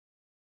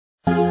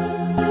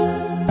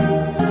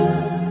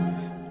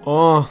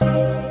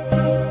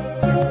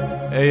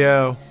Hey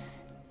yo,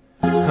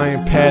 I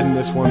ain't padding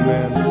this one,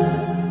 man.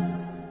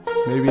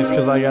 Maybe it's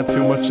cause I got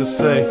too much to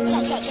say,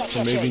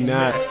 or maybe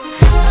not.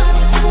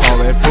 All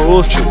that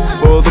bullshit's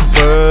for the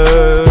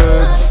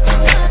birds,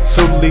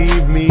 so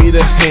leave me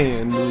to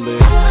handle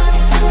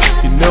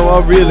it. You know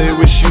I really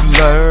wish you'd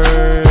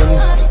learn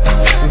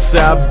and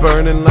stop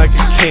burning like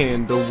a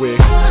candle wick.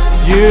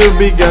 You've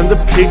begun to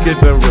pick at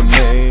the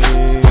remains.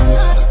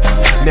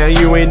 Now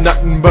you ain't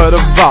nothing but a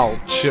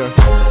vulture,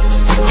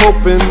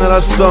 hoping that I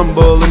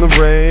stumble in the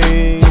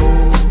rain,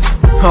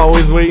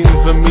 always waiting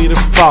for me to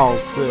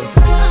falter.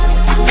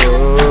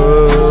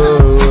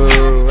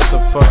 Whoa, what the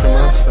fuck am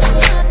I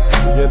saying?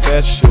 Forget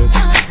that shit.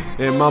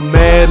 Am I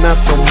mad? Not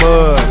so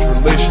much.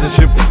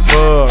 Relationship is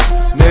fucked.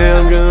 Now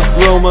I'm gonna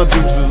throw my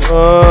deuces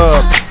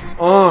up.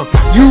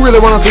 You really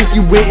wanna think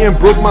you went and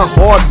broke my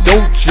heart,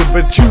 don't you?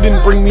 But you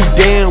didn't bring me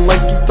down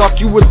like you thought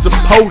you were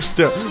supposed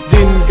to.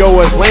 Didn't go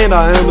as planned,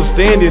 I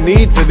understand your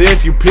need for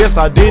this. You pissed,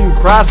 I didn't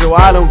cry, so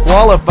I don't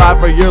qualify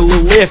for your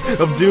little list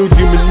of dudes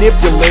you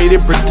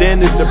manipulated,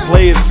 pretended to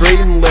play it straight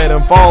and let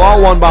them fall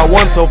all one by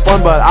one. So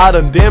fun, but I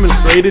done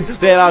demonstrated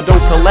that I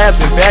don't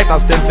collapse. In fact, I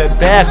stand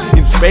steadfast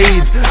in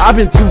spades. I've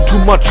been through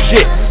too much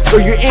shit, so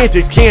your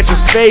antics can't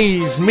just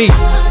faze me.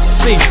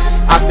 See,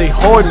 I stay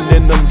hardened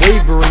and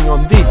unwavering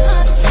on these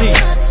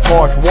seas.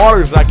 Harsh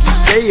waters I keep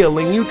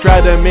sailing. You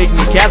tried to make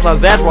me capsize,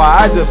 that's why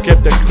I just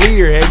kept a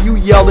clear head. You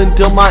yelled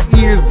until my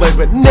ears bled,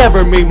 but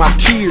never made my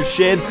tears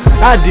shed.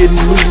 I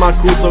didn't lose my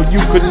cool, so you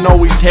couldn't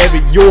always have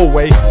it your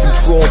way.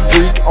 Control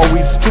freak,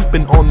 always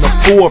stooping on the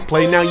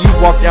foreplay. Now you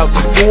walked out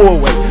the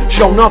doorway,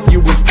 shown up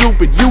you was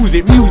stupid. Use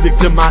it, music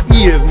to my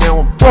ears. Now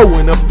I'm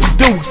throwing up the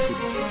deuces.